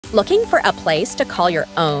Looking for a place to call your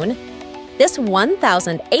own? This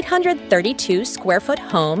 1,832 square foot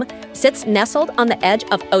home sits nestled on the edge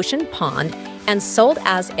of Ocean Pond and sold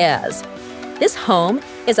as is. This home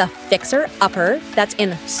is a fixer-upper that's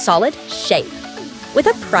in solid shape. With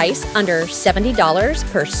a price under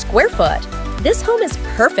 $70 per square foot, this home is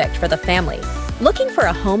perfect for the family looking for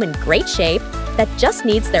a home in great shape that just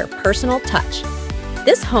needs their personal touch.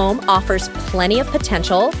 This home offers plenty of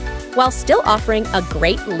potential while still offering a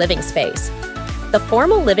great living space. The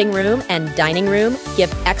formal living room and dining room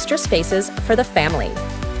give extra spaces for the family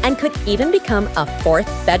and could even become a fourth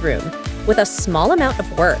bedroom with a small amount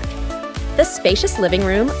of work. The spacious living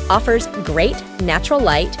room offers great natural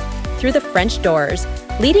light through the French doors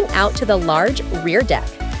leading out to the large rear deck,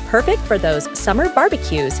 perfect for those summer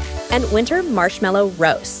barbecues and winter marshmallow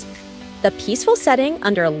roasts. The peaceful setting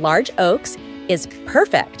under large oaks is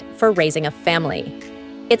perfect for raising a family.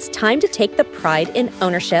 It's time to take the pride in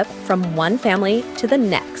ownership from one family to the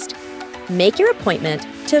next. Make your appointment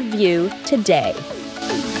to view today.